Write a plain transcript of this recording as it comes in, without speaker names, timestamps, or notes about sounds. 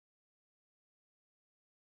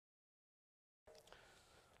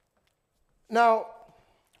Now,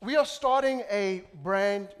 we are starting a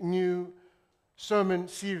brand new sermon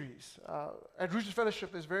series. At Rooted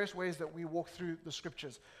Fellowship, there's various ways that we walk through the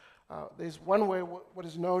scriptures. There's one way, what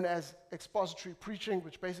is known as expository preaching,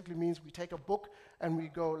 which basically means we take a book and we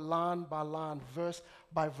go line by line, verse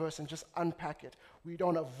by verse, and just unpack it. We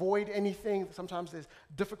don't avoid anything. Sometimes there's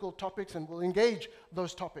difficult topics, and we'll engage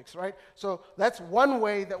those topics, right? So that's one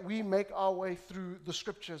way that we make our way through the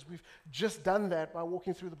scriptures. We've just done that by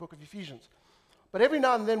walking through the book of Ephesians. But every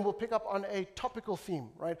now and then we'll pick up on a topical theme,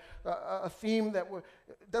 right? A theme that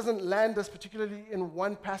doesn't land us particularly in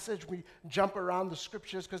one passage. We jump around the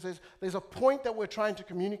scriptures because there's a point that we're trying to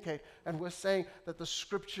communicate, and we're saying that the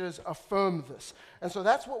scriptures affirm this. And so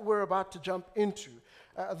that's what we're about to jump into.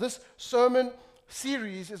 This sermon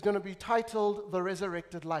series is going to be titled The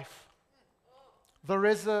Resurrected Life. The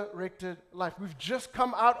Resurrected Life. We've just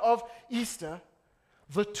come out of Easter.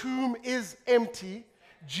 The tomb is empty.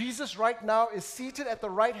 Jesus right now is seated at the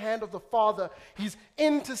right hand of the Father. He's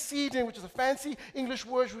interceding, which is a fancy English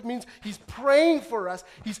word, which means he's praying for us.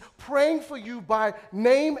 He's praying for you by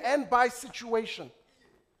name and by situation.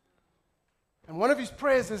 And one of his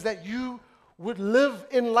prayers is that you would live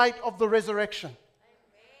in light of the resurrection. Amen.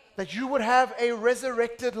 That you would have a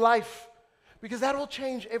resurrected life. Because that will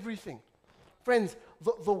change everything. Friends,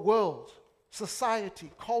 the world,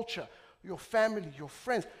 society, culture, your family, your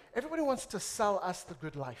friends, everybody wants to sell us the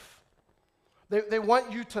good life. They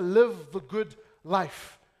want you to live the good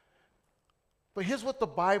life. But here's what the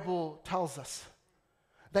Bible tells us.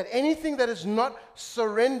 That anything that is not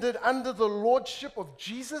surrendered under the lordship of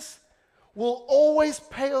Jesus will always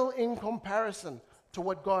pale in comparison to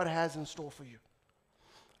what God has in store for you.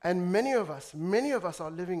 And many of us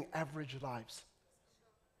are living average lives.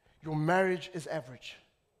 Your marriage is average.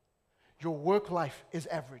 Your work life is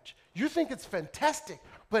average. You think it's fantastic,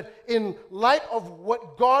 but in light of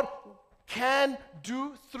what God can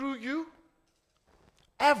do through you,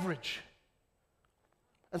 average.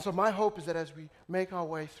 And so my hope is that as we make our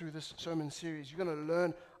way through this sermon series, you're going to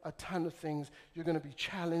learn a ton of things. You're going to be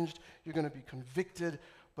challenged. You're going to be convicted.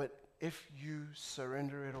 But if you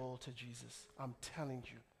surrender it all to Jesus, I'm telling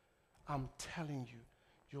you,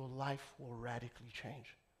 your life will radically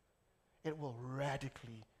change. It will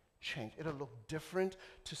radically change. It'll look different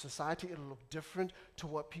to society. It'll look different to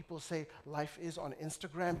what people say life is on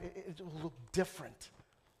Instagram. It will look different.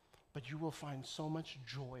 But you will find so much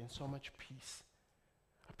joy and so much peace.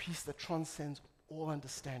 A peace that transcends all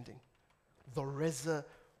understanding. The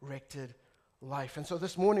resurrected life. And so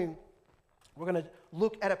this morning, we're going to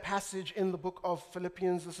look at a passage in the book of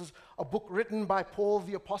Phillipians. This is a book written by Paul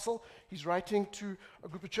the Apostle. He's writing to a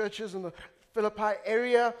group of churches in the Philippi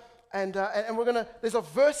area. And there's a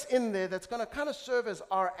verse in there that's going to kind of serve as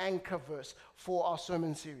our anchor verse for our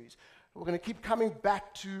sermon series. We're going to keep coming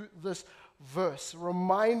back to this verse,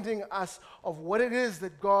 reminding us of what it is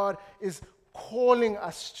that God is calling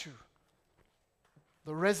us to.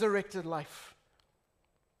 The resurrected life.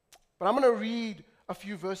 But I'm going to read a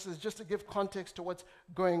few verses just to give context to what's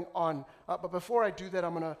going on. But before I do that,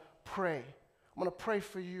 I'm going to pray. I'm going to pray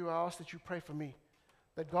for you. I ask that you pray for me.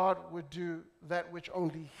 That God would do that which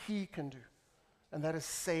only He can do, and that is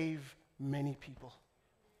save many people.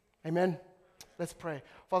 Amen? Let's pray.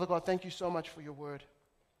 Father God, thank you so much for your word.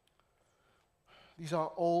 These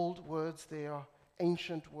are old words, they are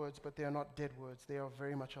ancient words, but they are not dead words. They are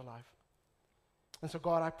very much alive. And so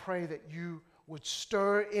God, I pray that you would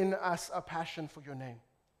stir in us a passion for your name.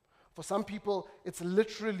 For some people, it's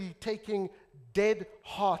literally taking dead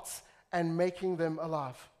hearts and making them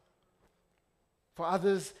alive. For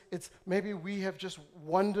others, it's maybe we have just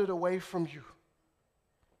wandered away from you.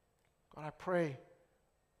 God, I pray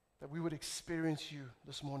that we would experience you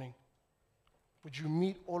this morning. Would you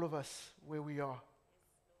meet all of us where we are?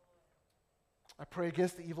 I pray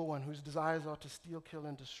against the evil one whose desires are to steal, kill,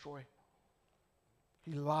 and destroy.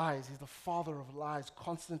 He lies. He's the father of lies,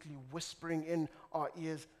 constantly whispering in our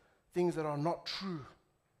ears things that are not true.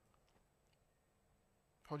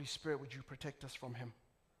 Holy Spirit, would you protect us from him?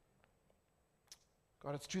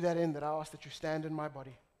 God, it's to that end that I ask that you stand in my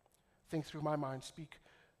body, think through my mind, speak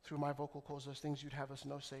through my vocal cords, those things you'd have us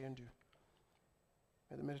know, say, and do.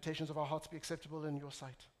 May the meditations of our hearts be acceptable in your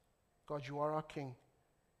sight. God, you are our King.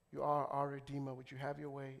 You are our Redeemer. Would you have your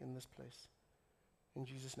way in this place? In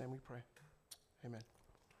Jesus' name we pray. Amen.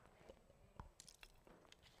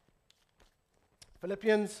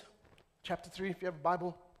 Philippians chapter 3, if you have a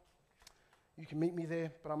Bible, you can meet me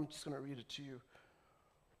there, but I'm just going to read it to you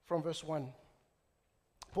from verse 1.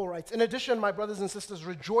 Paul writes, "In addition, my brothers and sisters,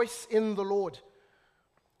 rejoice in the Lord.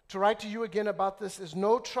 To write to you again about this is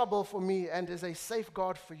no trouble for me and is a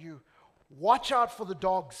safeguard for you. Watch out for the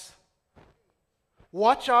dogs.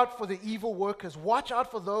 Watch out for the evil workers. Watch out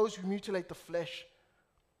for those who mutilate the flesh.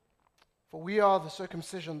 For we are the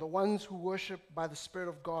circumcision, the ones who worship by the Spirit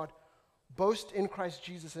of God, boast in Christ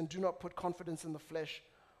Jesus, and do not put confidence in the flesh.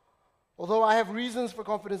 Although I have reasons for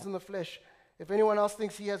confidence in the flesh, if anyone else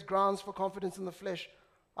thinks he has grounds for confidence in the flesh,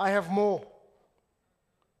 I have more.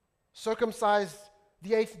 Circumcised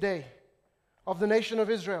the 8th day, of the nation of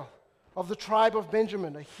Israel, of the tribe of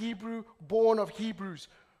Benjamin, a Hebrew born of Hebrews,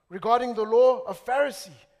 regarding the law, a Pharisee,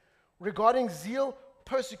 regarding zeal,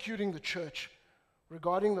 persecuting the church,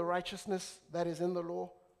 regarding the righteousness that is in the law,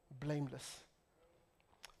 blameless.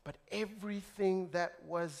 But everything that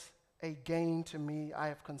was a gain to me, I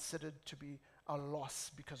have considered to be a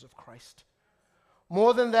loss because of Christ.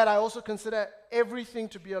 More than that, I also consider everything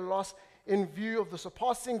to be a loss in view of the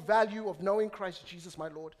surpassing value of knowing Christ Jesus my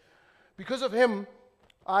Lord. Because of him,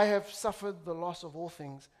 I have suffered the loss of all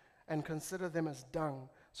things and consider them as dung,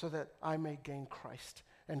 so that I may gain Christ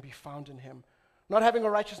and be found in him, not having a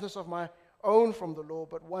righteousness of my own from the law,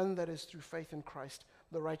 but one that is through faith in Christ,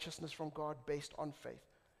 the righteousness from God based on faith.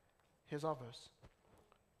 Here's our verse.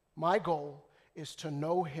 My goal is to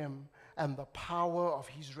know him and the power of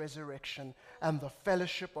his resurrection and the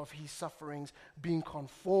fellowship of his sufferings, being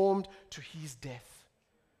conformed to his death,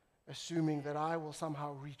 assuming that I will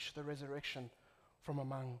somehow reach the resurrection from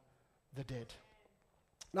among the dead.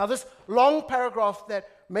 Now, this long paragraph that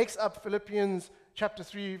makes up Philippians chapter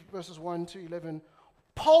 3, verses 1 to 11,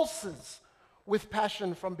 pulses with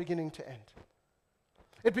passion from beginning to end.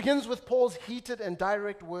 It begins with Paul's heated and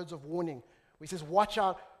direct words of warning. He says, watch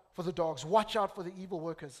out for the dogs, watch out for the evil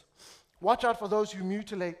workers, watch out for those who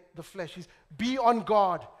mutilate the flesh. Be on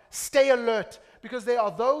guard, stay alert, because there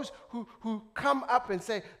are those who come up and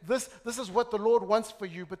say, this is what the Lord wants for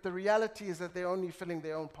you, but the reality is that they're only filling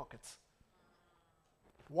their own pockets.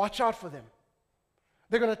 Watch out for them.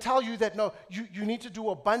 They're going to tell you that, no, you need to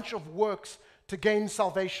do a bunch of works to gain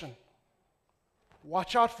salvation.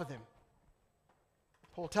 Watch out for them.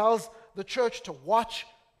 Paul tells the church to watch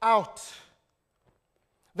out.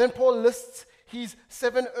 Then Paul lists his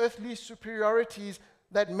 7 earthly superiorities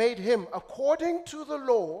that made him, according to the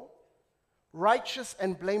law, righteous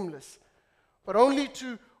and blameless, but only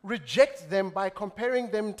to reject them by comparing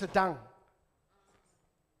them to dung.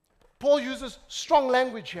 Paul uses strong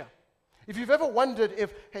language here. If you've ever wondered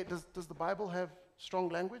if, hey, does the Bible have strong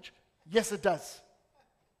language? Yes, it does.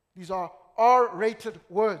 These are R-rated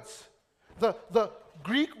words. The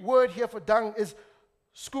Greek word here for dung is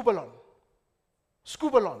skubalon.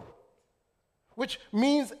 Skubalon, which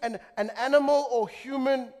means an animal or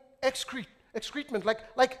human excrement.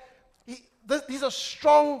 These are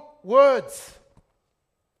strong words.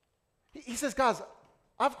 He says, guys,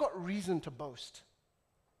 I've got reason to boast.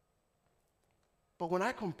 But when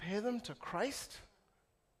I compare them to Christ,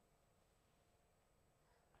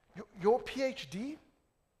 your PhD,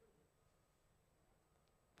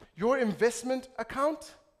 your investment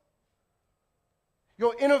account,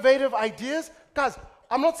 your innovative ideas, guys,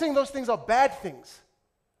 I'm not saying those things are bad things.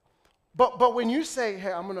 But when you say,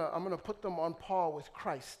 hey, I'm gonna put them on par with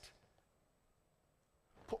Christ,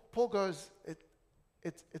 Paul goes,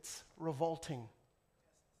 it's revolting.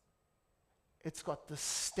 It's got the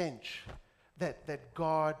stench that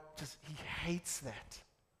God he hates that.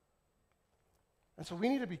 And so we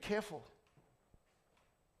need to be careful.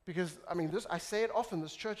 Because, I say it often,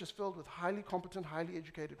 this church is filled with highly competent, highly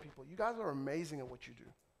educated people. You guys are amazing at what you do.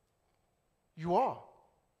 You are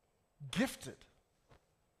gifted.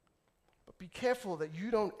 But be careful that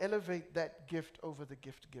you don't elevate that gift over the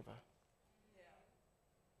gift giver.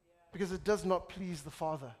 Because it does not please the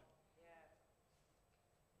Father.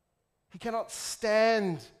 He cannot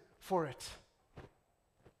stand for it.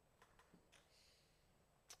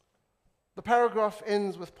 The paragraph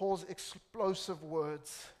ends with Paul's explosive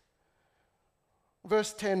words.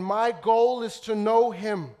 Verse 10, my goal is to know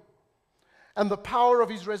him and the power of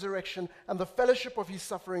his resurrection and the fellowship of his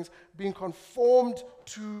sufferings, being conformed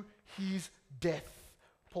to his death,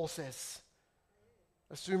 Paul says,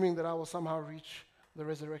 assuming that I will somehow reach the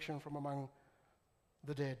resurrection from among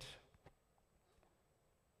the dead.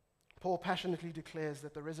 Paul passionately declares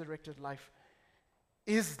that the resurrected life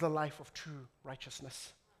is the life of true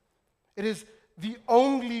righteousness. It is the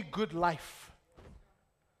only good life.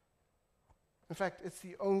 In fact, it's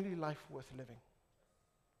the only life worth living.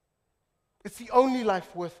 It's the only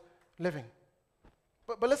life worth living.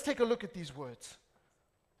 But let's take a look at these words.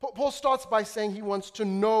 Paul starts by saying he wants to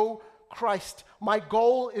know Christ. My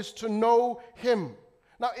goal is to know him.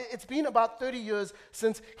 Now, it's been about 30 years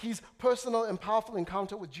since his personal and powerful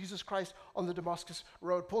encounter with Jesus Christ on the Damascus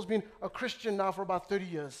Road. Paul's been a Christian now for about 30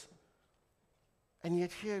 years. And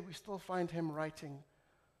yet here we still find him writing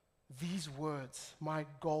these words, my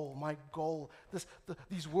goal, my goal.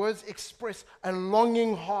 These words express a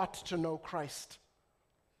longing heart to know Christ,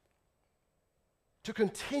 to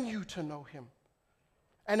continue to know him.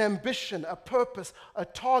 An ambition, a purpose, a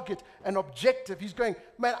target, an objective. He's going,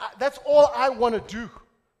 man, that's all I want to do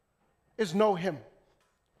is know him.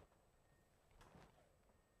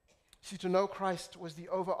 See, to know Christ was the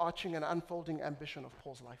overarching and unfolding ambition of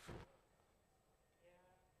Paul's life.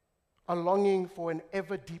 A longing for an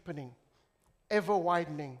ever-deepening,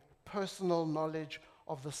 ever-widening personal knowledge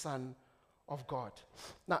of the Son of God.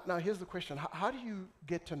 Now here's the question. How do you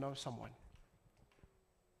get to know someone?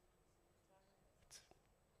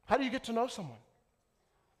 How do you get to know someone?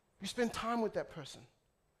 You spend time with that person.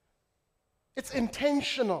 It's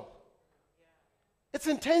intentional. It's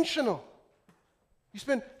intentional. You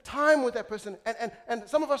spend time with that person. And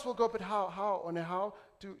some of us will go, but how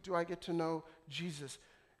do I get to know Jesus?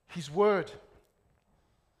 His Word.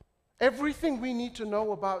 Everything we need to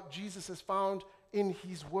know about Jesus is found in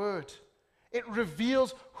His Word. It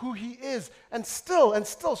reveals who He is. And still,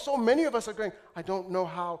 so many of us are going, I don't know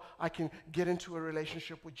how I can get into a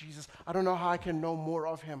relationship with Jesus. I don't know how I can know more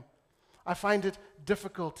of Him. I find it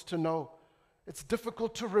difficult to know. It's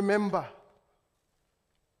difficult to remember.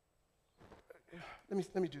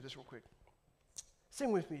 Let me do this real quick.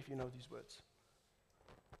 Sing with me if you know these words.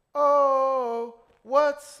 Oh,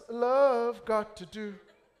 what's love got to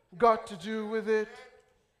do with it?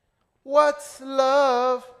 What's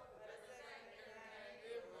love?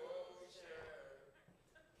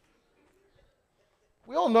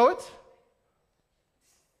 We all know it.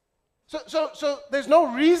 So there's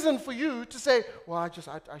no reason for you to say, well,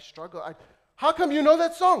 I struggle. How come you know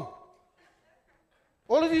that song?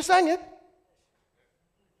 All of you sang it.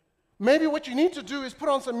 Maybe what you need to do is put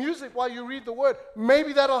on some music while you read the Word.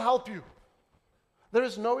 Maybe that'll help you. There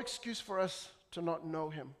is no excuse for us to not know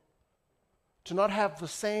Him, to not have the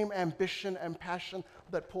same ambition and passion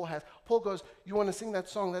that Paul has. Paul goes, you want to sing that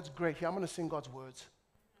song? That's great. Here, I'm going to sing God's words.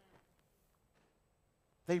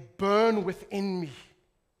 They burn within me.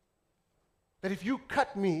 That if you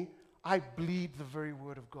cut me, I bleed the very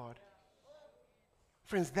word of God.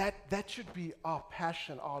 Friends, that should be our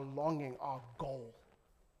passion, our longing, our goal.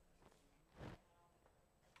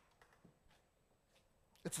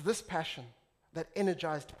 It's this passion that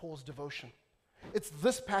energized Paul's devotion. It's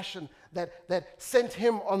this passion that sent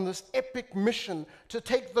him on this epic mission to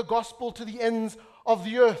take the gospel to the ends of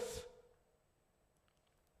the earth.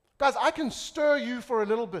 Guys, I can stir you for a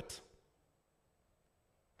little bit.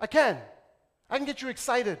 I can get you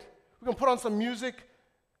excited. We can put on some music,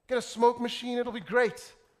 get a smoke machine, it'll be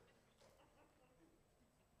great.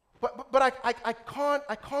 But I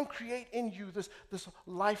can't create in you this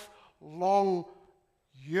lifelong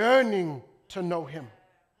yearning to know Him.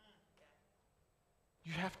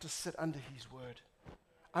 You have to sit under His Word,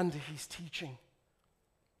 under His teaching.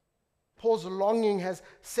 Paul's longing has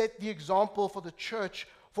set the example for the church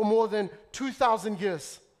for more than 2,000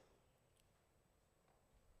 years.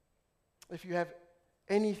 If you have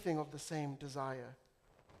anything of the same desire,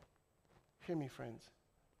 hear me, friends.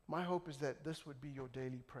 My hope is that this would be your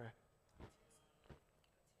daily prayer.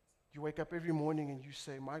 You wake up every morning and you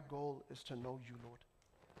say, my goal is to know you, Lord.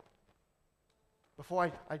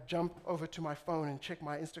 Before I jump over to my phone and check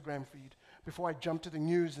my Instagram feed, before I jump to the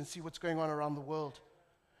news and see what's going on around the world,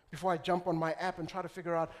 before I jump on my app and try to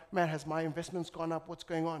figure out, man, has my investments gone up? What's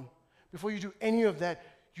going on? Before you do any of that,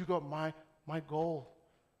 you go, my goal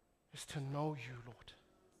is to know you, Lord.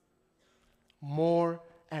 More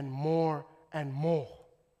and more and more.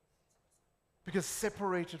 Because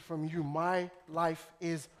separated from you, my life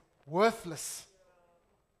is worthless.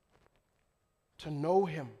 To know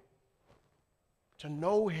Him. To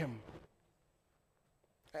know Him.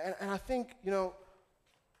 And I think,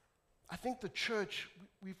 I think the church,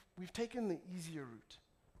 we've taken the easier route.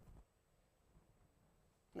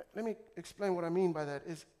 Let me explain what I mean by that.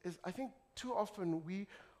 Is I think too often we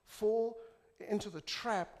fall into the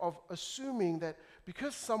trap of assuming that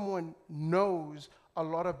because someone knows a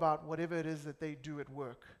lot about whatever it is that they do at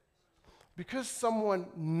work, because someone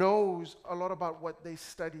knows a lot about what they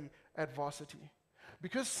study at varsity,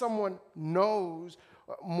 because someone knows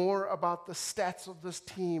more about the stats of this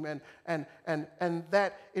team and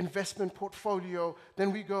that investment portfolio,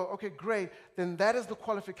 then we go, okay, great, then that is the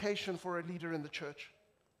qualification for a leader in the church.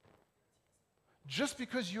 Just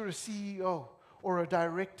because you're a CEO or a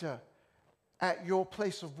director at your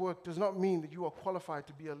place of work does not mean that you are qualified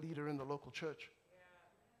to be a leader in the local church.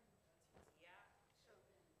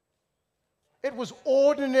 It was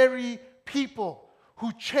ordinary people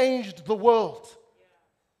who changed the world.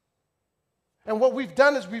 And what we've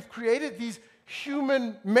done is we've created these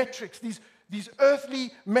human metrics, these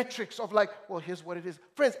earthly metrics of like, well, here's what it is.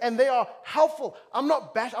 Friends, and they are helpful. I'm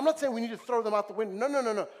not saying we need to throw them out the window.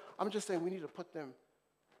 No. I'm just saying we need to put them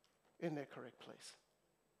in their correct place,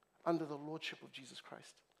 under the lordship of Jesus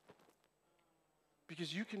Christ.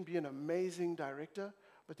 Because you can be an amazing director,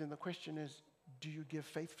 but then the question is, do you give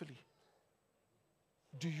faithfully?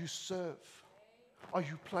 Do you serve? Are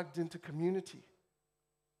you plugged into community?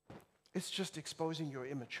 It's just exposing your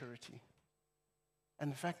immaturity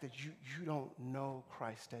and the fact that you don't know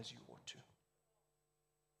Christ as you ought to.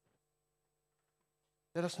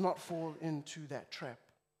 Let us not fall into that trap,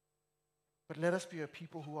 but let us be a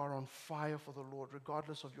people who are on fire for the Lord,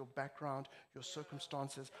 regardless of your background, your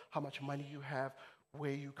circumstances, how much money you have,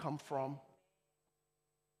 where you come from.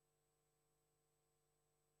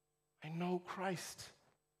 I know Christ.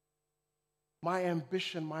 My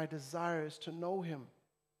ambition, my desire is to know him.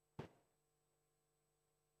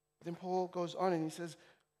 Then Paul goes on and he says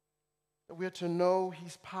that we are to know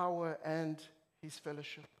his power and his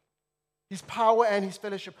fellowship. His power and his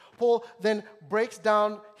fellowship. Paul then breaks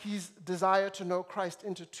down his desire to know Christ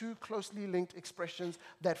into two closely linked expressions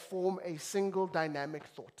that form a single dynamic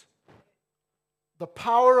thought. The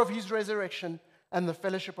power of his resurrection and the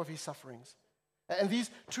fellowship of his sufferings. And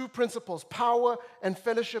these two principles, power and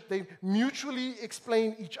fellowship, they mutually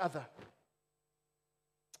explain each other.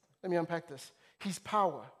 Let me unpack this. His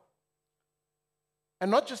power.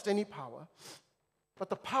 And not just any power, but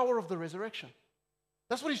the power of the resurrection.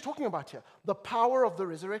 That's what he's talking about here. The power of the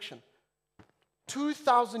resurrection.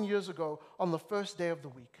 2,000 years ago, on the first day of the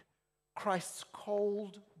week, Christ's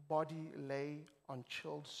cold body lay on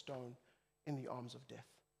chilled stone in the arms of death.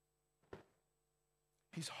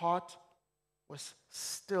 His heart was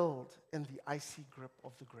stilled in the icy grip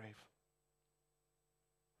of the grave.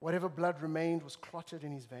 Whatever blood remained was clotted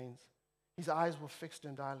in his veins. His eyes were fixed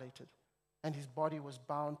and dilated, and his body was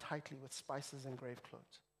bound tightly with spices and grave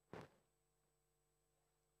clothes.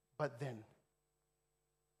 But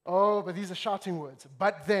these are shouting words.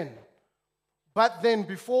 But then,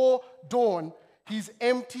 before dawn, his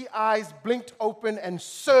empty eyes blinked open and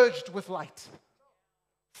surged with light.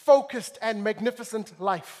 Focused and magnificent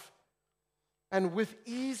life. And with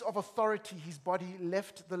ease of authority, his body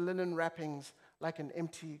left the linen wrappings like an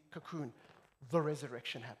empty cocoon. The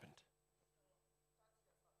resurrection happened.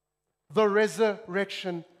 The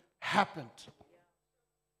resurrection happened.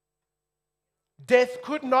 Death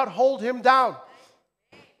could not hold him down.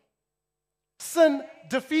 Sin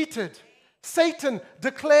defeated. Satan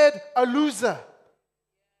declared a loser.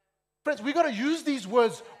 Friends, we've got to use these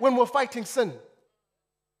words when we're fighting sin.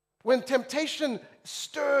 When temptation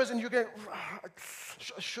stirs and you're going,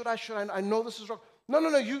 should I? I know this is wrong.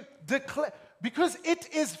 No, you declare. Because it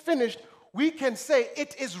is finished, we can say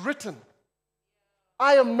it is written.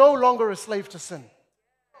 I am no longer a slave to sin.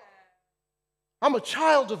 I'm a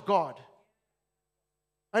child of God.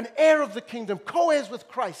 An heir of the kingdom, co-heirs with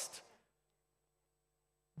Christ.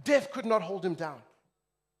 Death could not hold him down.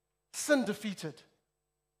 Sin defeated.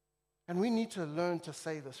 And we need to learn to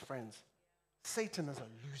say this, friends. Satan is a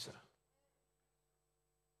loser.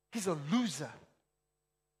 He's a loser.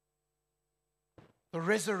 The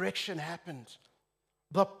resurrection happened.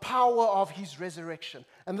 The power of his resurrection.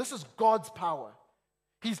 And this is God's power.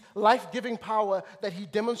 His life-giving power that he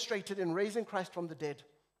demonstrated in raising Christ from the dead.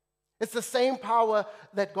 It's the same power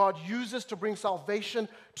that God uses to bring salvation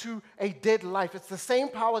to a dead life. It's the same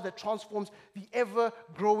power that transforms the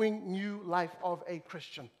ever-growing new life of a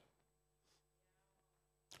Christian.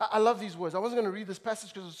 I love these words. I wasn't going to read this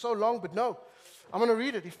passage because it's so long, but no. I'm going to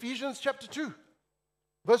read it. Ephesians chapter 2,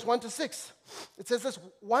 verse 1 to 6. It says this,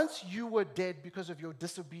 once you were dead because of your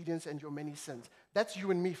disobedience and your many sins. That's you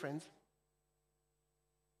and me, friends.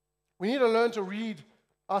 We need to learn to read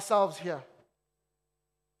ourselves here.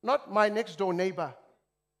 Not my next door neighbor.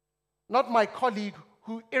 Not my colleague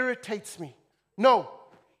who irritates me. No,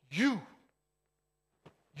 you.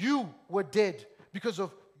 You were dead because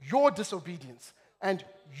of your disobedience and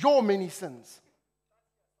your many sins.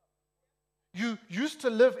 You used to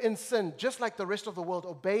live in sin just like the rest of the world,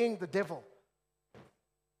 obeying the devil,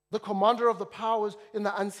 the commander of the powers in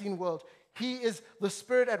the unseen world. He is the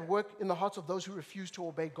spirit at work in the hearts of those who refuse to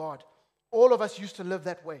obey God. All of us used to live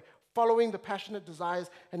that way, following the passionate desires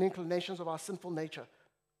and inclinations of our sinful nature.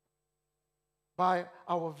 By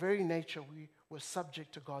our very nature, we were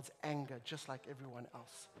subject to God's anger, just like everyone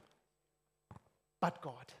else. But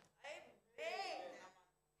God.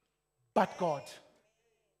 But God.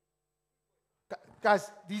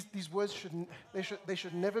 Guys, these words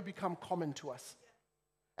should never become common to us.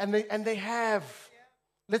 And they have.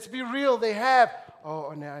 Let's be real, they have.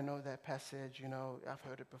 Oh, now I know that passage, I've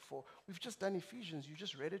heard it before. We've just done Ephesians. You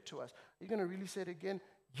just read it to us. Are you going to really say it again?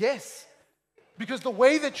 Yes. Because the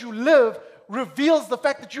way that you live reveals the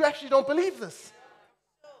fact that you actually don't believe this.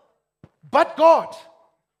 But God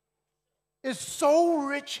is so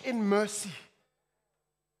rich in mercy.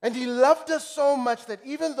 And He loved us so much that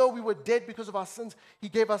even though we were dead because of our sins, He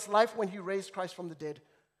gave us life when He raised Christ from the dead.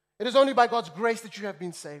 It is only by God's grace that you have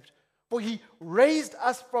been saved. For He raised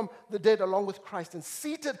us from the dead along with Christ and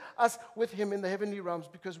seated us with Him in the heavenly realms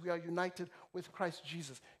because we are united with Christ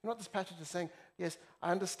Jesus. You know what this passage is saying? Yes,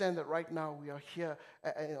 I understand that right now we are here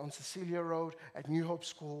on Cecilia Road at New Hope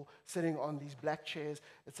School, sitting on these black chairs.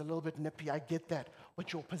 It's a little bit nippy, I get that.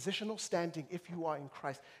 But your positional standing, if you are in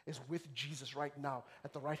Christ, is with Jesus right now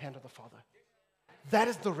at the right hand of the Father. That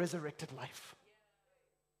is the resurrected life.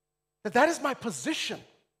 That is my position.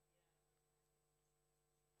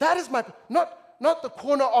 That is my, not the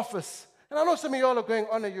corner office. And I know some of y'all are going,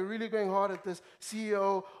 Honor, you're really going hard at this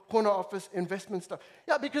CEO, corner office, investment stuff.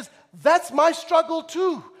 Yeah, because that's my struggle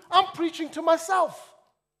too. I'm preaching to myself.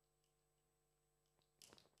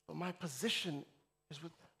 But my position is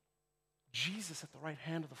with Jesus at the right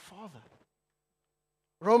hand of the Father.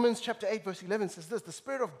 Romans chapter 8, verse 11 says this: the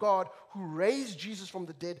Spirit of God who raised Jesus from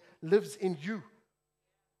the dead lives in you.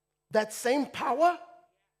 That same power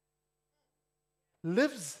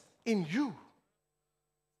lives in you.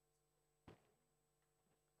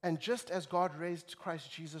 And just as God raised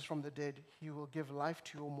Christ Jesus from the dead, He will give life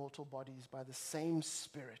to your mortal bodies by the same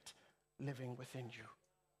Spirit living within you.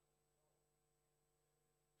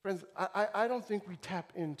 Friends, I don't think we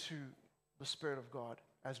tap into the Spirit of God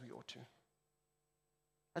as we ought to.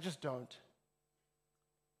 I just don't.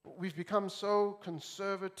 We've become so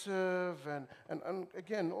conservative, and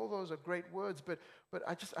again, all those are great words, but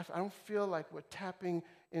I don't feel like we're tapping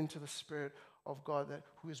into the Spirit of God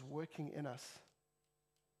who is working in us.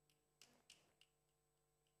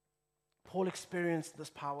 Paul experienced this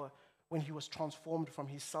power when he was transformed from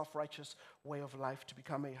his self-righteous way of life to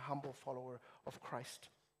become a humble follower of Christ.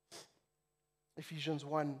 Ephesians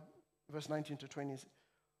 1, verse 19 to 20.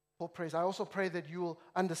 Paul prays, I also pray that you will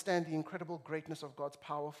understand the incredible greatness of God's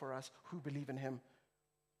power for us who believe in Him.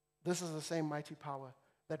 This is the same mighty power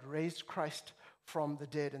that raised Christ from the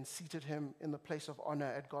dead and seated Him in the place of honor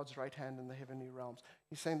at God's right hand in the heavenly realms.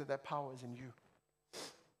 He's saying that power is in you.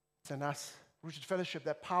 It's in us. Rooted Fellowship,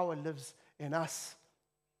 that power lives in us.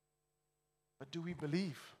 But do we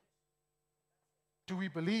believe? Do we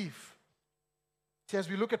believe? See, as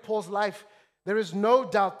we look at Paul's life, there is no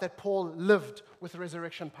doubt that Paul lived with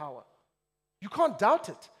resurrection power. You can't doubt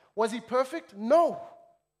it. Was he perfect? No.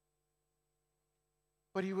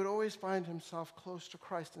 But he would always find himself close to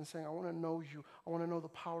Christ and saying, I want to know you. I want to know the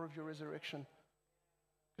power of your resurrection.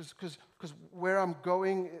 Because where I'm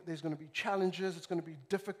going, there's going to be challenges. It's going to be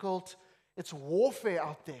difficult. It's warfare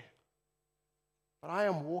out there. But I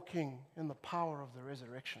am walking in the power of the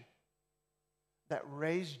resurrection that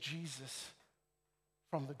raised Jesus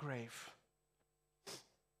from the grave.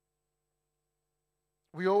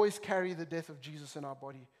 We always carry the death of Jesus in our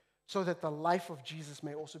body so that the life of Jesus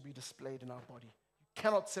may also be displayed in our body. You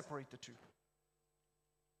cannot separate the two.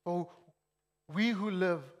 For we who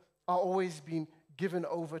live are always being given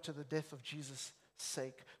over to the death of Jesus'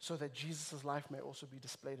 sake so that Jesus' life may also be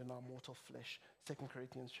displayed in our mortal flesh. 2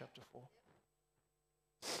 Corinthians chapter 4.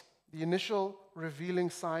 The initial revealing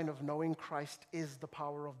sign of knowing Christ is the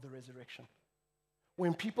power of the resurrection.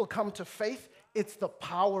 When people come to faith, it's the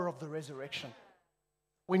power of the resurrection.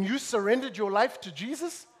 When you surrendered your life to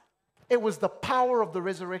Jesus, it was the power of the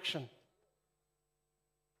resurrection.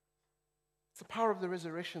 It's the power of the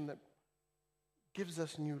resurrection that gives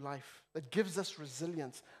us new life, that gives us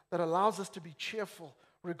resilience, that allows us to be cheerful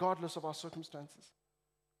regardless of our circumstances.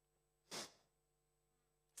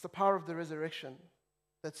 It's the power of the resurrection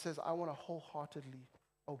that says, I want to wholeheartedly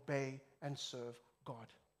obey and serve God.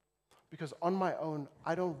 Because on my own,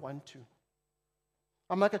 I don't want to.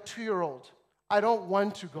 I'm like a 2-year-old. I don't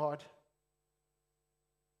want to, God.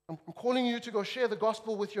 I'm calling you to go share the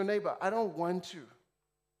gospel with your neighbor. I don't want to.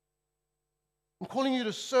 I'm calling you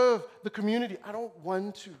to serve the community. I don't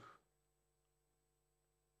want to.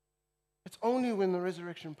 It's only when the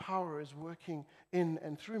resurrection power is working in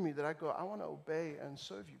and through me that I go, I want to obey and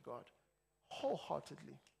serve you, God,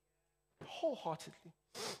 wholeheartedly. Wholeheartedly.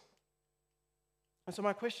 And so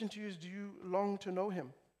my question to you is, do you long to know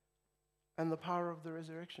Him and the power of the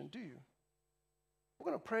resurrection? Do you? We're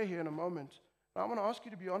going to pray here in a moment. But I'm going to ask you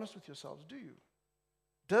to be honest with yourselves. Do you?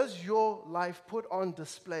 Does your life put on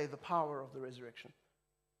display the power of the resurrection?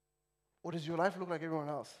 Or does your life look like everyone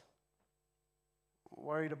else?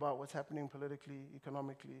 worried about what's happening politically,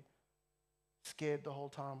 economically, scared the whole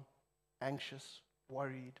time, anxious,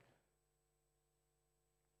 worried?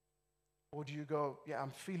 Or do you go, yeah,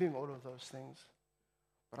 I'm feeling all of those things,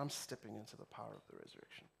 but I'm stepping into the power of the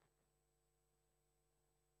resurrection.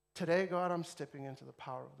 Today, God, I'm stepping into the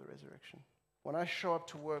power of the resurrection. When I show up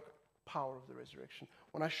to work, power of the resurrection.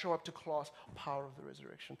 When I show up to class, power of the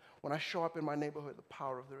resurrection. When I show up in my neighborhood, the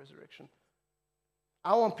power of the resurrection.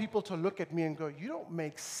 I want people to look at me and go, you don't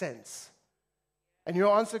make sense. And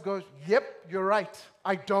your answer goes, yep, you're right,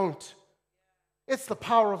 I don't. It's the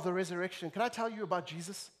power of the resurrection. Can I tell you about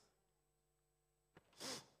Jesus?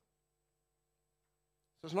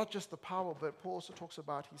 So it's not just the power, but Paul also talks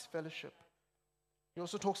about his fellowship. He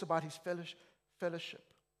also talks about his fellowship.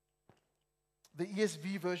 The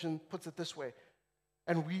ESV version puts it this way,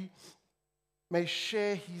 and we may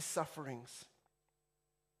share his sufferings.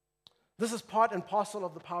 This is part and parcel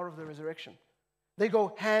of the power of the resurrection. They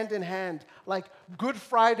go hand in hand, like Good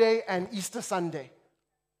Friday and Easter Sunday.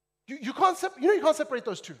 You can't separate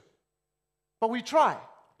those two. But we try.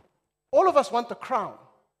 All of us want the crown.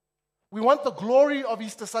 We want the glory of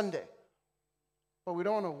Easter Sunday. But we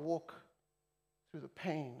don't want to walk through the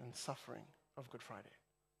pain and suffering of Good Friday.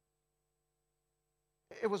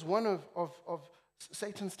 It was one of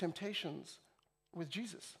Satan's temptations with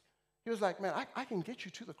Jesus. He was like, man, I can get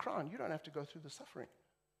you to the crown. You don't have to go through the suffering.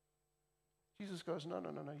 Jesus goes, no.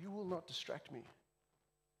 You will not distract me.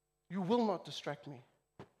 You will not distract me.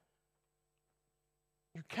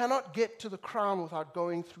 You cannot get to the crown without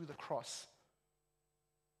going through the cross.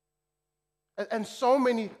 And so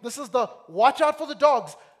many, this is the watch out for the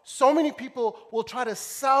dogs. So many people will try to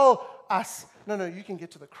sell us. No, you can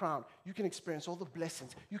get to the crown. You can experience all the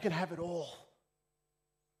blessings. You can have it all.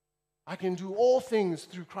 I can do all things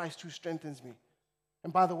through Christ who strengthens me.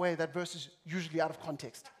 And by the way, that verse is usually out of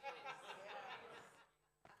context.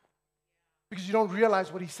 Because you don't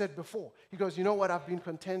realize what he said before. He goes, you know what? I've been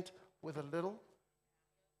content with a little,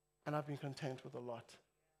 and I've been content with a lot.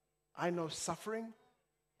 I know suffering,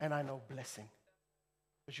 and I know blessing.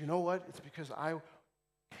 But you know what? It's because I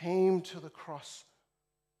came to the cross,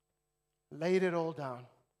 laid it all down,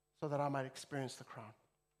 so that I might experience the crown.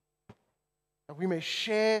 That we may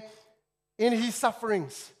share in his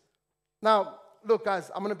sufferings. Now, look,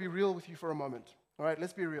 guys, I'm going to be real with you for a moment. All right,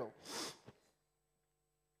 let's be real.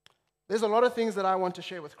 There's a lot of things that I want to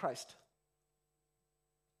share with Christ.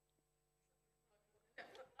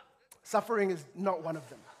 Suffering is not one of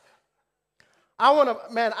them.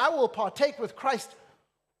 I will partake with Christ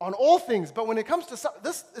on all things, but when it comes to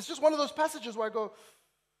this, it's just one of those passages where I go,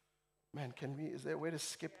 man, is there a way to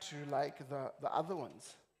skip to like the other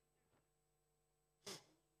ones?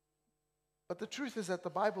 But the truth is that the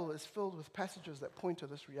Bible is filled with passages that point to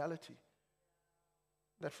this reality.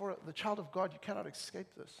 That for the child of God, you cannot escape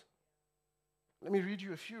this. Let me read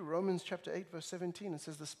you a few. Romans chapter 8, verse 17. It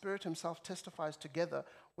says, the Spirit himself testifies together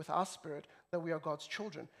with our spirit that we are God's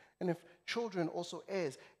children. And if children, also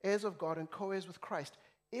heirs, heirs of God and co-heirs with Christ,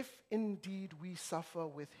 if indeed we suffer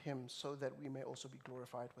with him, so that we may also be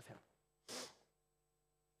glorified with him.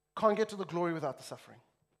 Can't get to the glory without the suffering.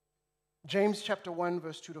 James chapter 1,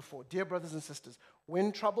 verse 2 to 4. Dear brothers and sisters,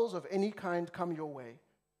 when troubles of any kind come your way,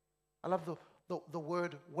 I love the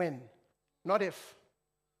word when, not if.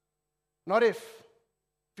 Not if.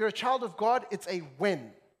 If you're a child of God, it's a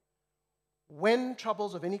when. When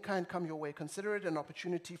troubles of any kind come your way, consider it an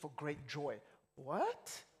opportunity for great joy.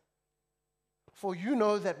 What? For you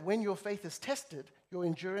know that when your faith is tested, your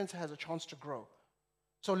endurance has a chance to grow.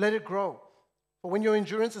 So let it grow. For when your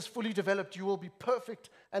endurance is fully developed, you will be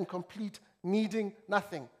perfect and complete, needing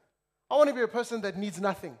nothing. I want to be a person that needs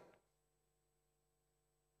nothing.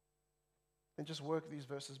 And just work these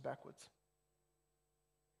verses backwards.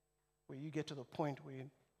 Where you get to the point where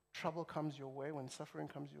trouble comes your way, when suffering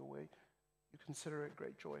comes your way, you consider it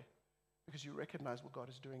great joy because you recognize what God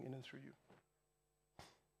is doing in and through you.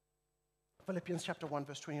 Phillipians chapter 1,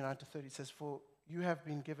 verse 29 to 30 says, for you have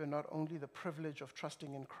been given not only the privilege of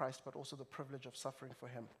trusting in Christ, but also the privilege of suffering for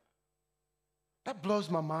him. That blows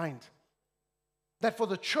my mind. That for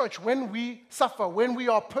the church, when we suffer, when we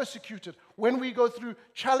are persecuted, when we go through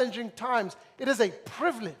challenging times, it is a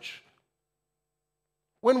privilege.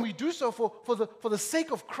 When we do so for the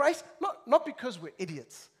sake of Christ, not because we're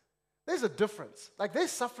idiots. There's a difference. Like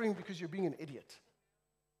there's suffering because you're being an idiot.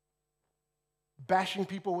 Bashing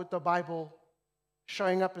people with the Bible,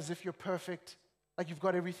 showing up as if you're perfect, like you've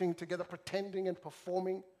got everything together, pretending and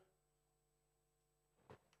performing.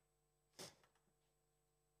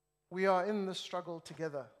 We are in this struggle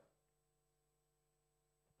together.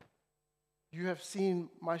 You have seen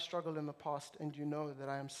my struggle in the past, and you know that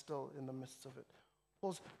I am still in the midst of it.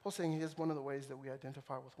 Paul's saying here's one of the ways that we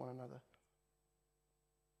identify with one another,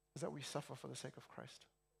 is that we suffer for the sake of Christ.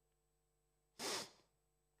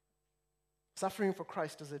 Suffering for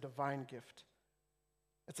Christ is a divine gift.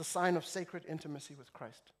 It's a sign of sacred intimacy with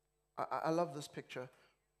Christ. I love this picture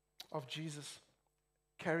of Jesus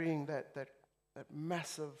carrying that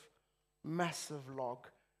massive, massive log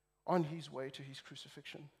on his way to his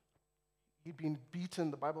crucifixion. He'd been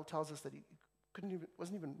beaten. The Bible tells us that he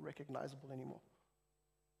wasn't even recognizable anymore.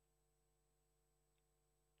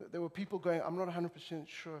 There were people going, I'm not 100%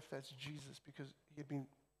 sure if that's Jesus, because he had been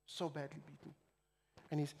so badly beaten.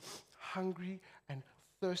 And he's hungry and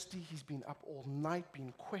thirsty. He's been up all night,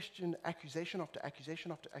 being questioned, accusation after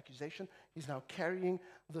accusation after accusation. He's now carrying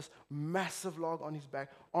this massive log on his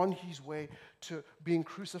back on his way to being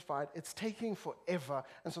crucified. It's taking forever.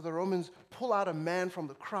 And so the Romans pull out a man from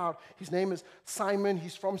the crowd. His name is Simon.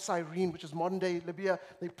 He's from Cyrene, which is modern-day Libya.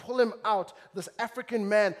 They pull him out, this African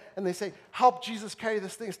man, and they say, help Jesus carry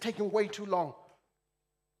this thing. It's taking way too long.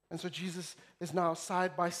 And so Jesus is now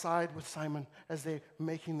side by side with Simon as they're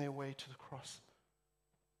making their way to the cross.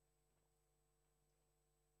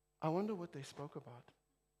 I wonder what they spoke about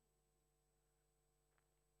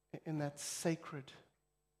in that sacred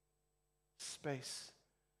space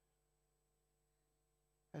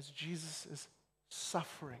as Jesus is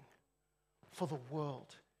suffering for the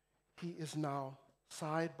world. He is now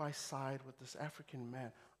side by side with this African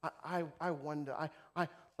man. I wonder, I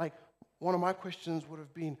like, one of my questions would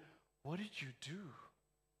have been, what did you do?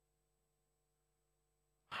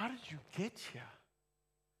 How did you get here?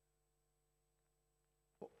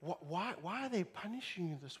 Why are they punishing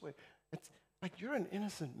you this way? It's like you're an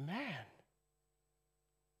innocent man.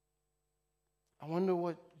 I wonder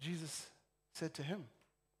what Jesus said to him.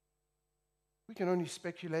 We can only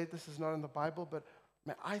speculate. This is not in the Bible, but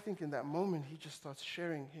man, I think in that moment he just starts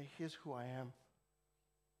sharing, hey, here's who I am.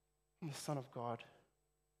 I'm the Son of God.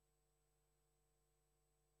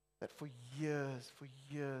 That for years,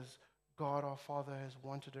 God our Father has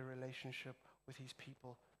wanted a relationship with his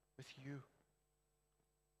people, with you.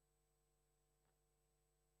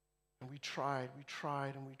 And we tried. We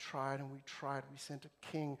sent a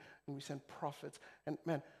king and we sent prophets. And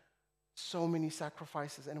man, so many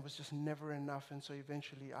sacrifices, and it was just never enough. And so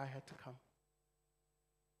eventually I had to come.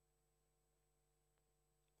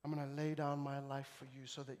 I'm going to lay down my life for you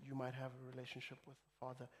so that you might have a relationship with the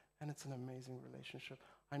Father. And it's an amazing relationship.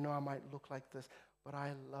 I know I might look like this, but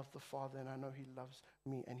I love the Father, and I know he loves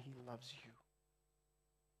me, and he loves you.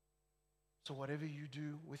 So whatever you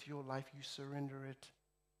do with your life, you surrender it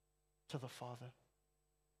to the Father.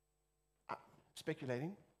 I'm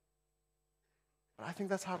speculating, but I think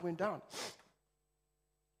that's how it went down.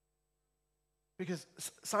 Because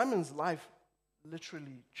Simon's life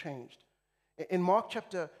literally changed. In Mark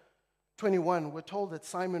chapter 21, we're told that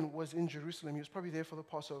Simon was in Jerusalem. He was probably there for the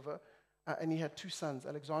Passover, and he had two sons,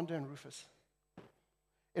 Alexander and Rufus.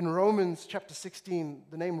 In Romans chapter 16,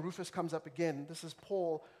 the name Rufus comes up again. This is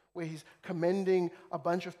Paul, where he's commending a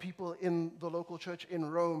bunch of people in the local church in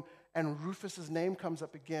Rome, and Rufus's name comes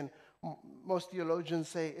up again. Most theologians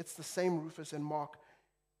say it's the same Rufus in Mark.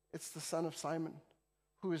 It's the son of Simon,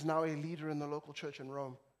 who is now a leader in the local church in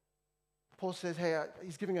Rome. Paul says, hey,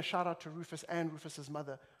 he's giving a shout out to Rufus and Rufus's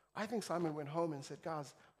mother. I think Simon went home and said,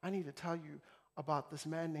 guys, I need to tell you about this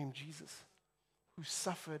man named Jesus who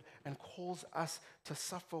suffered and calls us to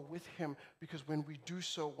suffer with him, because when we do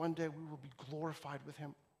so, one day we will be glorified with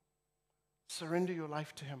him. Surrender your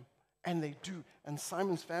life to him. And they do. And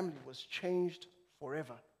Simon's family was changed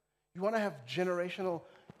forever. You want to have a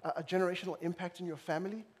generational impact in your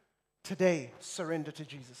family? Today, surrender to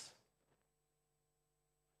Jesus.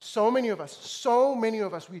 So many of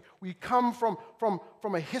us, we come from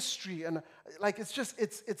a history, and like it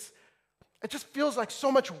just feels like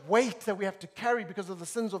so much weight that we have to carry because of the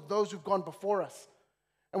sins of those who've gone before us.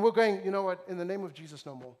 And we're going, you know what, in the name of Jesus,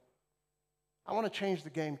 no more. I want to change the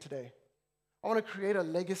game today. I want to create a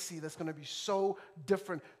legacy that's going to be so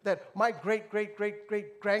different that my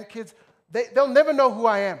great-great-great-great-grandkids, they'll never know who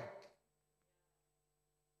I am.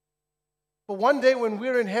 But one day when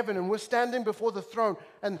we're in heaven and we're standing before the throne,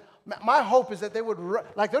 and my hope is that they'd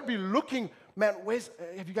be looking, man,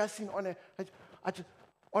 have you guys seen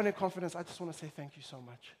Honor Confidence? I just want to say thank you so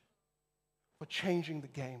much for changing the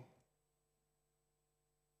game.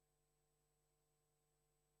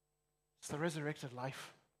 It's the resurrected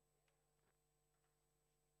life.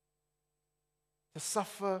 To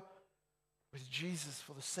suffer with Jesus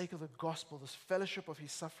for the sake of the gospel, this fellowship of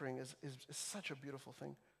his suffering is such a beautiful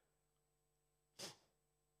thing.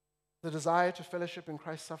 The desire to fellowship in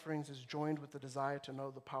Christ's sufferings is joined with the desire to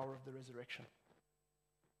know the power of the resurrection.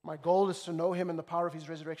 My goal is to know him in the power of his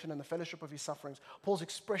resurrection and the fellowship of his sufferings. Paul's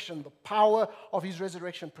expression, the power of his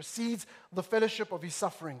resurrection, precedes the fellowship of his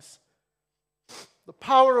sufferings. The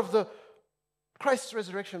power of the Christ's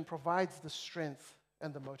resurrection provides the strength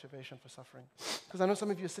and the motivation for suffering. Because I know some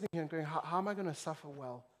of you are sitting here and going, how am I going to suffer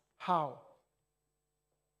well? How?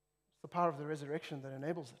 It's the power of the resurrection that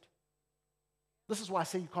enables it. This is why I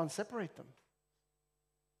say you can't separate them.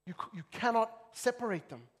 You cannot separate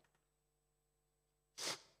them.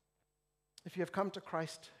 If you have come to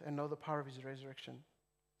Christ and know the power of his resurrection,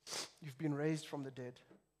 you've been raised from the dead.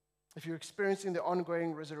 If you're experiencing the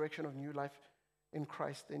ongoing resurrection of new life in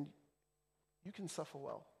Christ, then you can suffer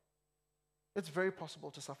well. It's very possible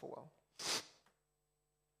to suffer well.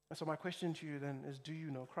 And so my question to you then is, do you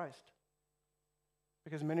know Christ?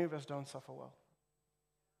 Because many of us don't suffer well.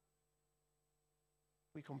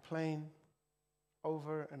 We complain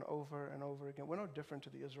over and over and over again. We're no different to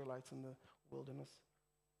the Israelites in the wilderness.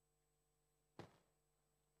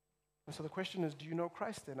 And so the question is, do you know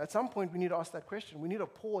Christ then? At some point, we need to ask that question. We need to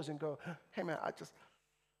pause and go, hey man,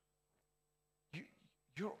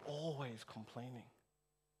 you're always complaining.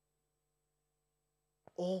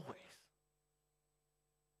 Always.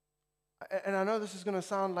 And I know this is going to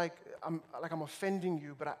sound like I'm offending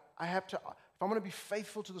you, but I have to, if I'm going to be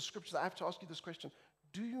faithful to the scriptures, I have to ask you this question.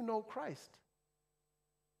 Do you know Christ?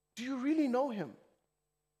 Do you really know him?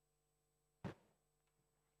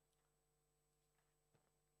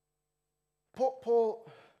 Paul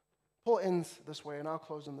ends this way, and I'll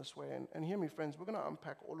close in this way. And hear me, friends, we're going to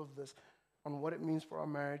unpack all of this on what it means for our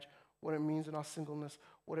marriage, what it means in our singleness,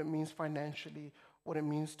 what it means financially, what it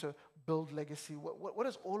means to build legacy. What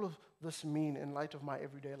does all of this mean in light of my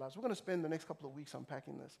everyday lives? We're going to spend the next couple of weeks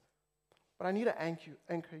unpacking this. But I need to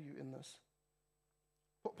anchor you in this.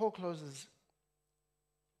 Paul closes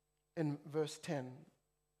in verse 10. It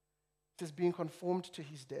says, being conformed to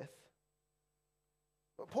his death.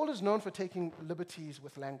 Paul is known for taking liberties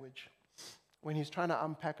with language when he's trying to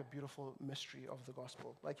unpack a beautiful mystery of the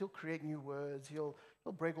gospel. Like, he'll create new words, he'll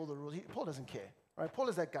break all the rules. Paul doesn't care, right? Paul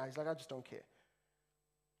is that guy. He's like, I just don't care.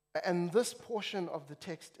 And this portion of the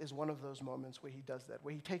text is one of those moments where he does that,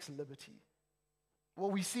 where he takes liberty.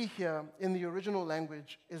 What we see here in the original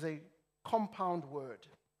language is a compound word.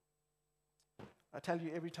 I tell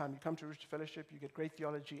you, every time you come to Resurrected Fellowship, you get great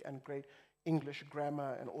theology and great English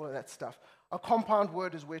grammar and all of that stuff. A compound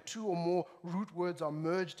word is where two or more root words are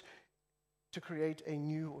merged to create a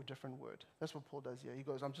new or different word. That's what Paul does here. He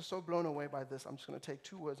goes, I'm just so blown away by this, I'm just going to take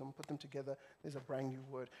two words and put them together. There's a brand new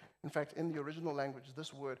word. In fact, in the original language,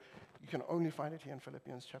 this word, you can only find it here in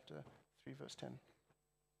Philippians chapter 3, verse 10.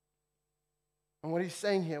 And what he's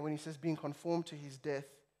saying here when he says being conformed to his death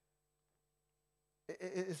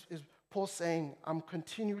is Paul saying, I'm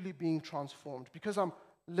continually being transformed. Because I'm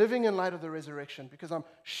living in light of the resurrection, because I'm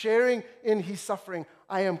sharing in his suffering,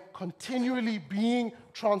 I am continually being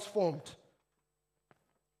transformed.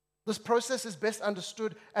 This process is best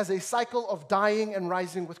understood as a cycle of dying and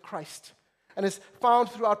rising with Christ, and is found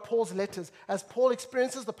throughout Paul's letters. As Paul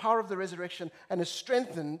experiences the power of the resurrection and is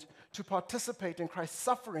strengthened to participate in Christ's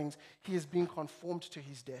sufferings, he is being conformed to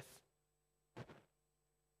his death.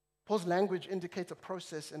 Paul's language indicates a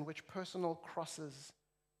process in which personal crosses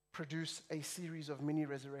produce a series of mini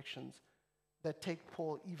resurrections that take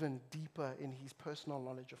Paul even deeper in his personal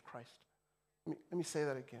knowledge of Christ. Let me say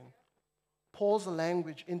that again. Paul's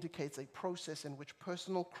language indicates a process in which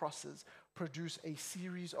personal crosses produce a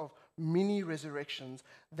series of mini resurrections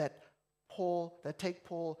that take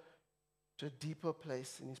Paul to a deeper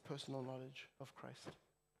place in his personal knowledge of Christ.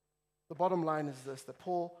 The bottom line is this, that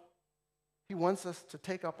Paul, he wants us to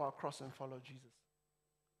take up our cross and follow Jesus.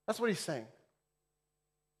 That's what he's saying.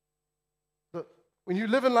 When you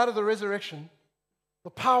live in light of the resurrection,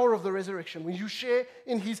 the power of the resurrection, when you share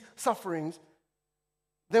in his sufferings,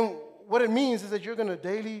 then what it means is that you're going to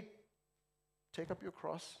daily take up your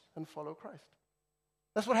cross and follow Christ.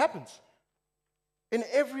 That's what happens in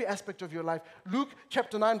every aspect of your life. Luke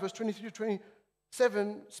chapter 9, verse 23 to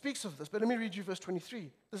 27 speaks of this. But let me read you verse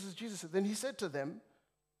 23. This is Jesus. Then he said to them,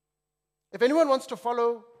 if anyone wants to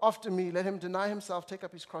follow after me, let him deny himself, take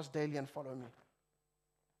up his cross daily, and follow me.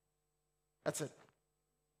 That's it.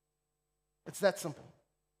 It's that simple.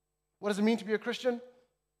 What does it mean to be a Christian?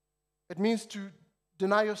 It means to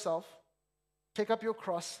deny yourself, take up your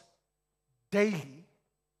cross daily,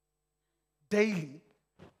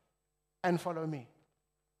 and follow me.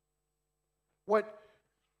 What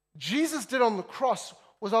Jesus did on the cross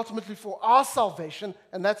was ultimately for our salvation,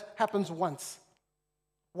 and that happens once.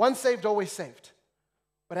 Once saved, always saved.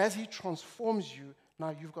 But as he transforms you,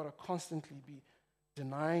 now you've got to constantly be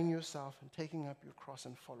denying yourself and taking up your cross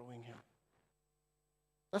and following him.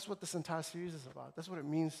 That's what this entire series is about. That's what it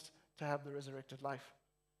means to have the resurrected life.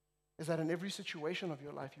 Is that in every situation of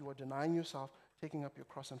your life, you are denying yourself, taking up your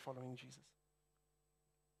cross, and following Jesus.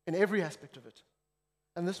 In every aspect of it.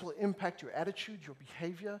 And this will impact your attitude, your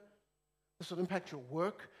behavior. This will impact your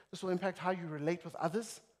work. This will impact how you relate with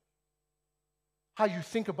others. How you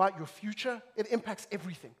think about your future. It impacts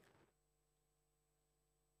everything.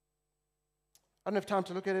 I don't have time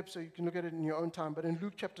to look at it, so you can look at it in your own time. But in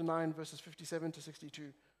Luke chapter 9, verses 57 to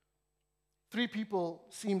 62, 3 people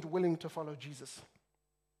seemed willing to follow Jesus.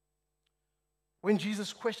 When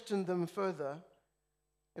Jesus questioned them further,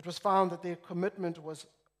 it was found that their commitment was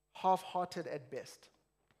half-hearted at best.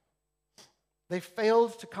 They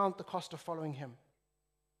failed to count the cost of following him.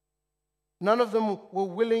 None of them were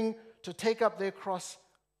willing to take up their cross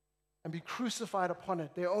and be crucified upon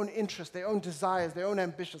it, their own interests, their own desires, their own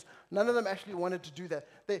ambitions. None of them actually wanted to do that.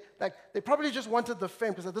 They probably just wanted the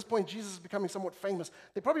fame, because at this point Jesus is becoming somewhat famous.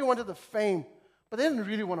 They probably wanted the fame, but they didn't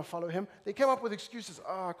really want to follow him. They came up with excuses.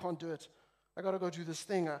 Oh, I can't do it. I got to go do this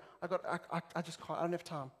thing. I just can't. I don't have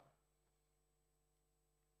time.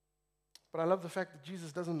 But I love the fact that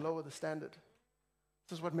Jesus doesn't lower the standard.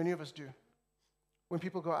 This is what many of us do. When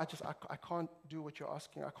people go, I can't do what you're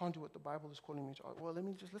asking. I can't do what the Bible is calling me to. Well,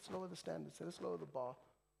 let's lower the standards. Let's lower the bar.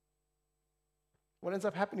 What ends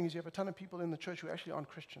up happening is you have a ton of people in the church who actually aren't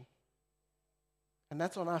Christian. And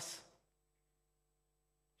that's on us.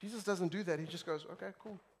 Jesus doesn't do that. He just goes, okay,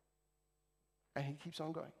 cool. And he keeps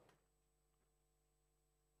on going.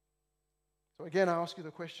 So again, I ask you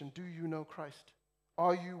the question, do you know Christ?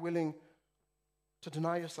 Are you willing to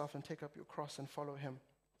deny yourself and take up your cross and follow him?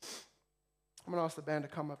 I'm going to ask the band to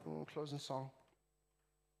come up and we'll close in song.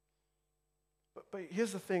 But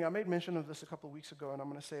here's the thing. I made mention of this a couple of weeks ago, and I'm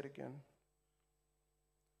going to say it again.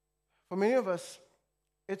 For many of us,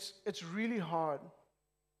 it's really hard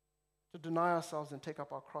to deny ourselves and take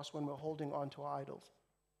up our cross when we're holding on to our idols.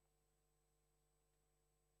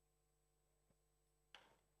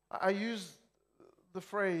 I use the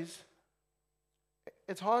phrase,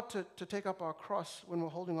 it's hard to take up our cross when we're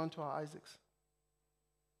holding on to our Isaacs.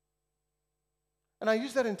 And I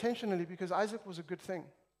use that intentionally because Isaac was a good thing.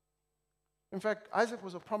 In fact, Isaac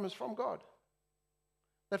was a promise from God.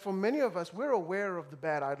 That for many of us, we're aware of the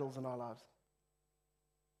bad idols in our lives.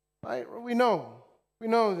 Right? We know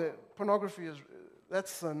that pornography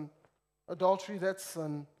that's sin. Adultery, that's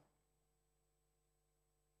sin.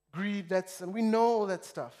 Greed, that's sin. We know all that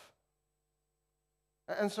stuff.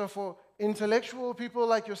 And so for intellectual people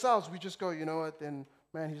like yourselves, we just go, you know what, then,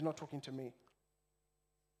 man, he's not talking to me.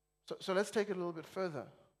 So let's take it a little bit further.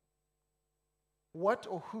 What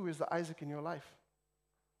or who is the Isaac in your life?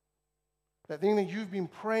 That thing that you've been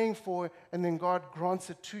praying for and then God grants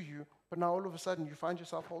it to you, but now all of a sudden you find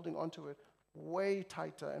yourself holding onto it way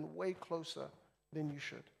tighter and way closer than you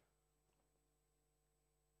should.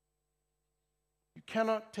 You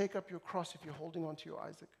cannot take up your cross if you're holding onto your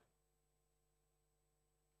Isaac.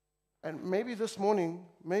 And maybe this morning,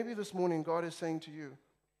 God is saying to you,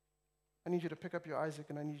 I need you to pick up your Isaac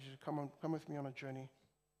and I need you to come with me on a journey.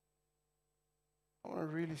 I want to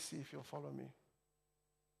really see if you'll follow me.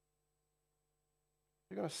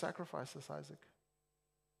 You're going to sacrifice this Isaac.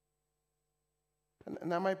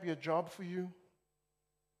 And that might be a job for you.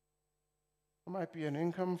 That might be an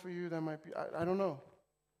income for you. That might be, I don't know.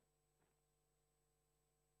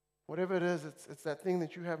 Whatever it is, it's that thing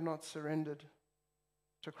that you have not surrendered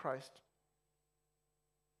to Christ.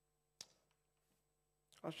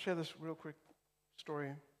 I'll share this real quick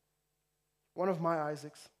story. One of my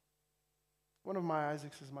Isaacs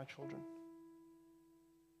is my children.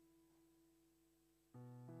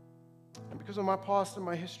 And because of my past and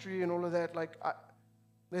my history and all of that,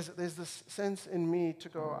 there's this sense in me to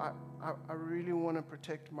go, I really want to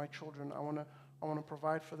protect my children. I want to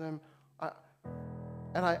provide for them.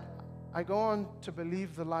 I go on to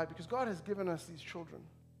believe the lie because God has given us these children.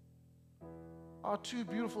 Our 2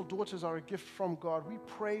 beautiful daughters are a gift from God. We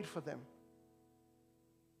prayed for them.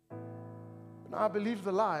 But now I believe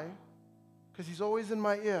the lie because he's always in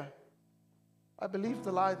my ear. I believe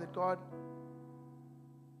the lie that God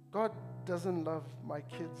doesn't love my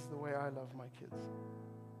kids the way I love my kids.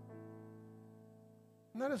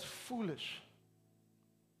 And that is foolish.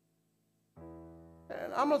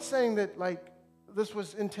 And I'm not saying that this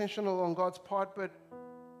was intentional on God's part, but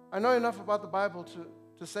I know enough about the Bible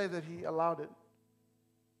to say that he allowed it.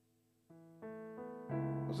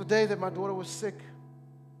 It was a day that my daughter was sick.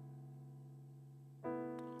 I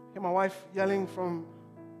hear my wife yelling from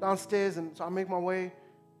downstairs, and so I make my way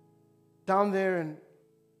down there, and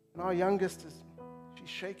our youngest she's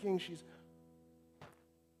shaking,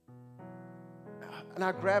 and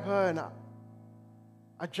I grab her, and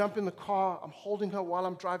I jump in the car, I'm holding her while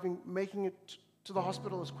I'm driving, making it to the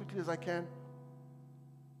hospital as quickly as I can.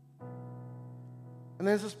 And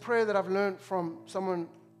there's this prayer that I've learned from someone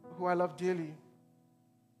who I love dearly.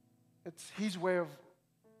 It's his way of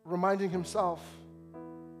reminding himself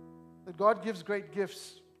that God gives great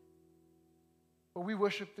gifts, but we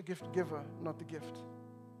worship the gift giver, not the gift.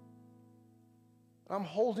 I'm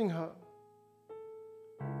holding her,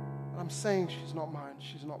 and I'm saying, she's not mine,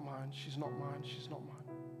 she's not mine, she's not mine, she's not mine.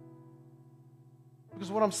 Because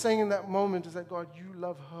what I'm saying in that moment is that, God, you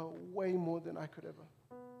love her way more than I could ever.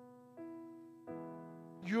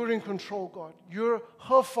 You're in control, God. You're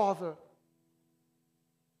her father.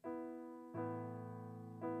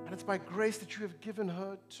 And it's by grace that you have given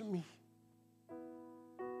her to me.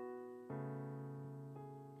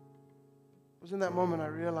 It was in that moment I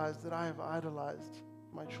realized that I have idolized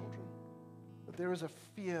my children, that there is a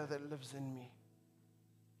fear that lives in me.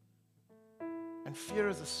 And fear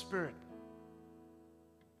is a spirit.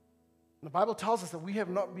 And the Bible tells us that we have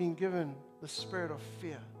not been given the spirit of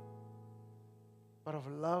fear, but of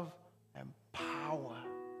love and power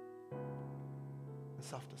and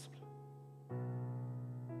self-discipline.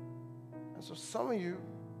 And so some of you,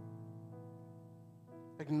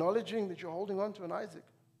 acknowledging that you're holding on to an Isaac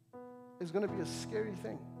is going to be a scary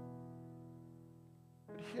thing.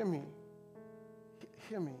 But hear me.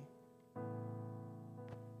 Hear me.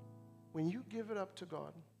 When you give it up to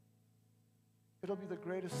God, it'll be the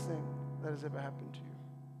greatest thing that has ever happened to you.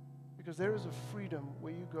 Because there is a freedom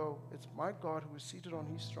where you go, it's my God who is seated on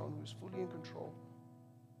his throne, who is fully in control,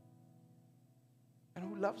 and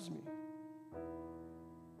who loves me.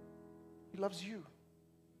 He loves you.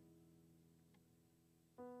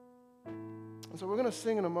 And so we're going to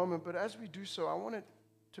sing in a moment, but as we do so, I want it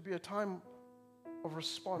to be a time of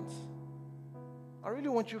response. I really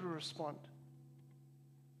want you to respond.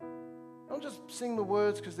 Don't just sing the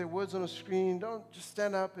words because they're words on a screen. Don't just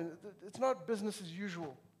stand up and it's not business as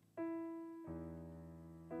usual.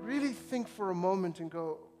 Really think for a moment and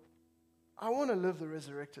go, I want to live the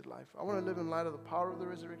resurrected life. I want to live in light of the power of the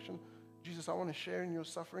resurrection. Jesus, I want to share in your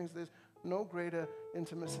sufferings. There's no greater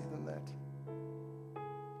intimacy than that.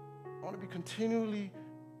 I want to continually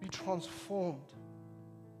be transformed.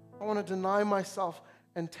 I want to deny myself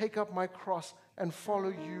and take up my cross and follow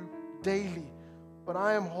you daily. But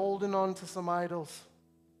I am holding on to some idols.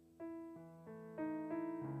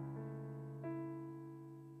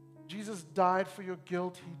 Jesus died for your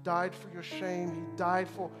guilt. He died for your shame. He died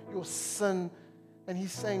for your sin. And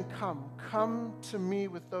he's saying, come to me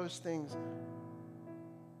with those things.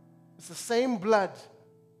 It's the same blood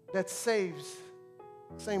that saves,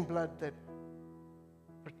 the same blood that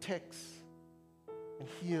protects and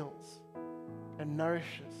heals and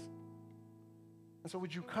nourishes. And so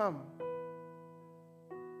would you come?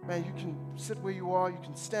 Man, you can sit where you are, you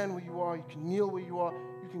can stand where you are, you can kneel where you are,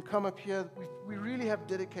 you can come up here. We really have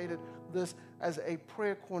dedicated this as a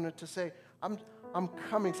prayer corner to say, I'm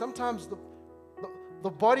coming. Sometimes the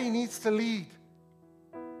body needs to lead.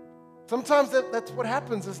 Sometimes that's what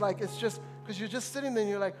happens. It's like, it's just, because you're just sitting there and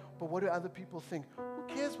you're like, but what do other people think? Who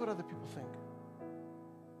cares what other people think?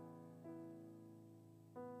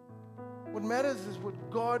 What matters is what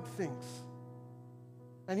God thinks.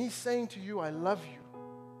 And he's saying to you, I love you.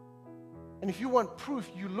 And if you want proof,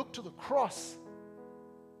 you look to the cross.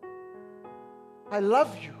 I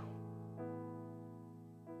love you.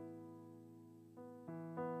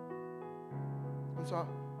 And so,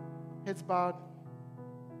 heads bowed,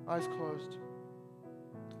 eyes closed.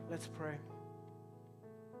 Let's pray.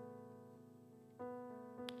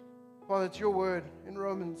 Father, it's your word in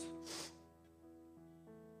Romans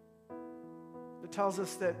that tells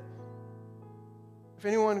us that if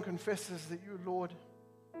anyone confesses that you are Lord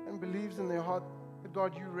and believes in their heart that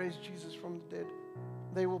God, you raised Jesus from the dead,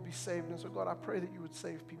 they will be saved. And so, God, I pray that you would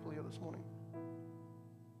save people here this morning.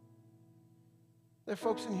 There are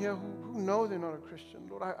folks in here who know they're not a Christian.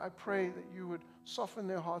 Lord, I pray that you would soften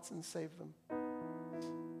their hearts and save them.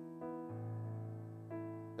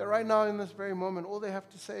 That right now in this very moment, all they have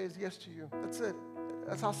to say is yes to you. That's it.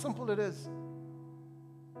 That's how simple it is.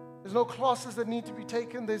 There's no classes that need to be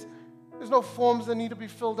taken. There's no forms that need to be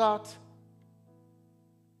filled out.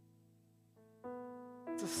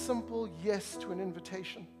 It's a simple yes to an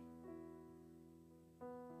invitation.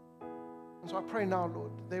 And so I pray now,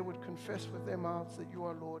 Lord, that they would confess with their mouths that you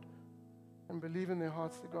are Lord and believe in their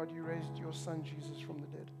hearts that, God, you raised your son Jesus from the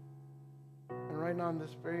dead. And right now in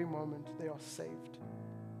this very moment, they are saved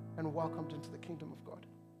and welcomed into the kingdom of God.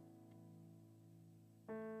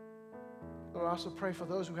 Lord, I also pray for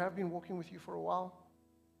those who have been walking with you for a while,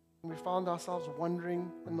 and we found ourselves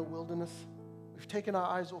wandering in the wilderness. We We've taken our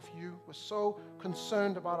eyes off you. We're so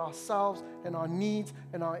concerned about ourselves and our needs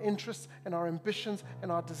and our interests and our ambitions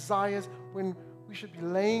and our desires, when we should be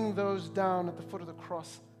laying those down at the foot of the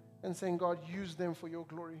cross and saying, God, use them for your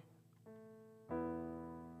glory.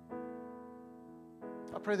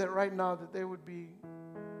 I pray that right now that there would be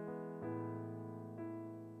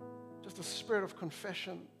just a spirit of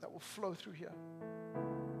confession that will flow through here.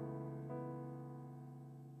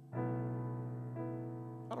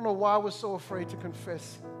 I don't know why we're so afraid to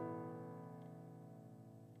confess.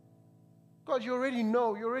 God, you already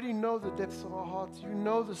know the depths of our hearts. You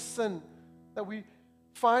know the sin that we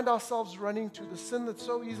find ourselves running to, the sin that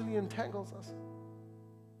so easily entangles us.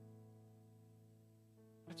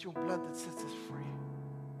 It's your blood that sets us free.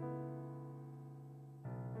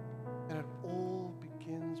 And it all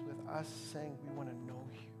begins with us saying we want to know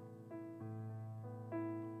you.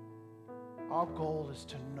 Our goal is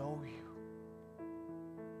to know you.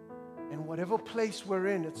 In whatever place we're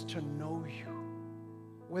in, it's to know you.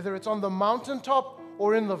 Whether it's on the mountaintop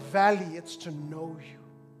or in the valley, it's to know you.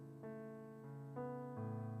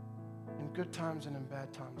 In good times and in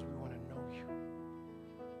bad times, we want to know you.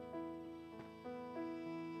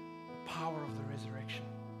 The power of the resurrection,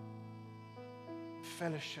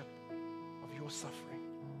 fellowship of your suffering.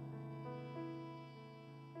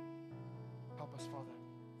 Help us, Father.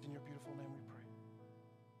 In your beautiful name we pray.